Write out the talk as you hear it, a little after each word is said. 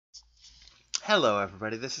Hello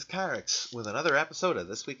everybody, this is Kyrix with another episode of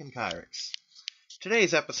This Week in Kyrix.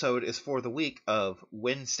 Today's episode is for the week of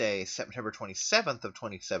Wednesday, September 27th of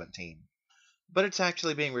 2017. But it's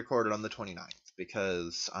actually being recorded on the 29th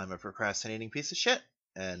because I'm a procrastinating piece of shit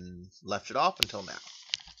and left it off until now.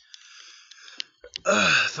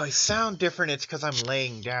 If I sound different, it's because I'm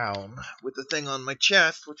laying down with the thing on my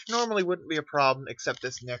chest, which normally wouldn't be a problem, except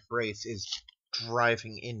this neck brace is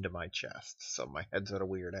driving into my chest, so my head's at a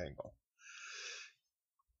weird angle.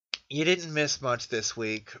 You didn't miss much this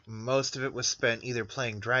week. Most of it was spent either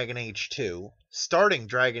playing Dragon Age 2, starting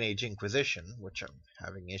Dragon Age Inquisition, which I'm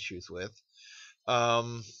having issues with,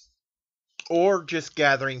 or just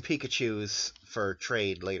gathering Pikachus for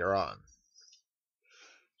trade later on.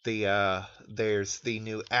 There's the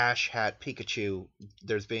new Ash Hat Pikachu.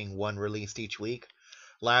 There's being one released each week.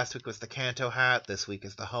 Last week was the Kanto hat. This week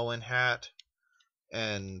is the Hoenn hat.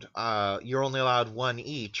 And you're only allowed one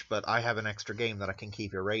each, but I have an extra game that I can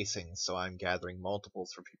keep erasing, so I'm gathering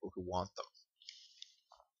multiples for people who want them.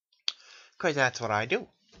 Because that's what I do.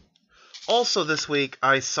 Also this week,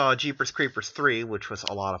 I saw Jeepers Creepers 3, which was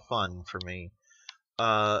a lot of fun for me.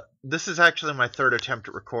 This is actually my third attempt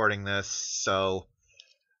at recording this, so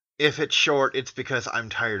if it's short, it's because I'm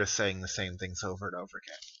tired of saying the same things over and over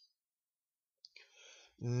again.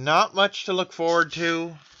 Not much to look forward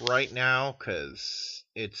to right now, because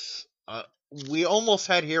it's... we almost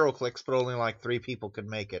had HeroClix, but only like 3 people could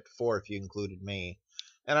make it. 4 if you included me.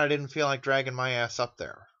 And I didn't feel like dragging my ass up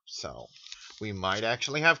there. So, we might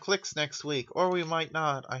actually have clicks next week, or we might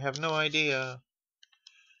not. I have no idea.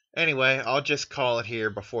 Anyway, I'll just call it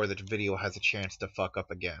here before the video has a chance to fuck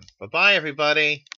up again. Bye-bye, everybody!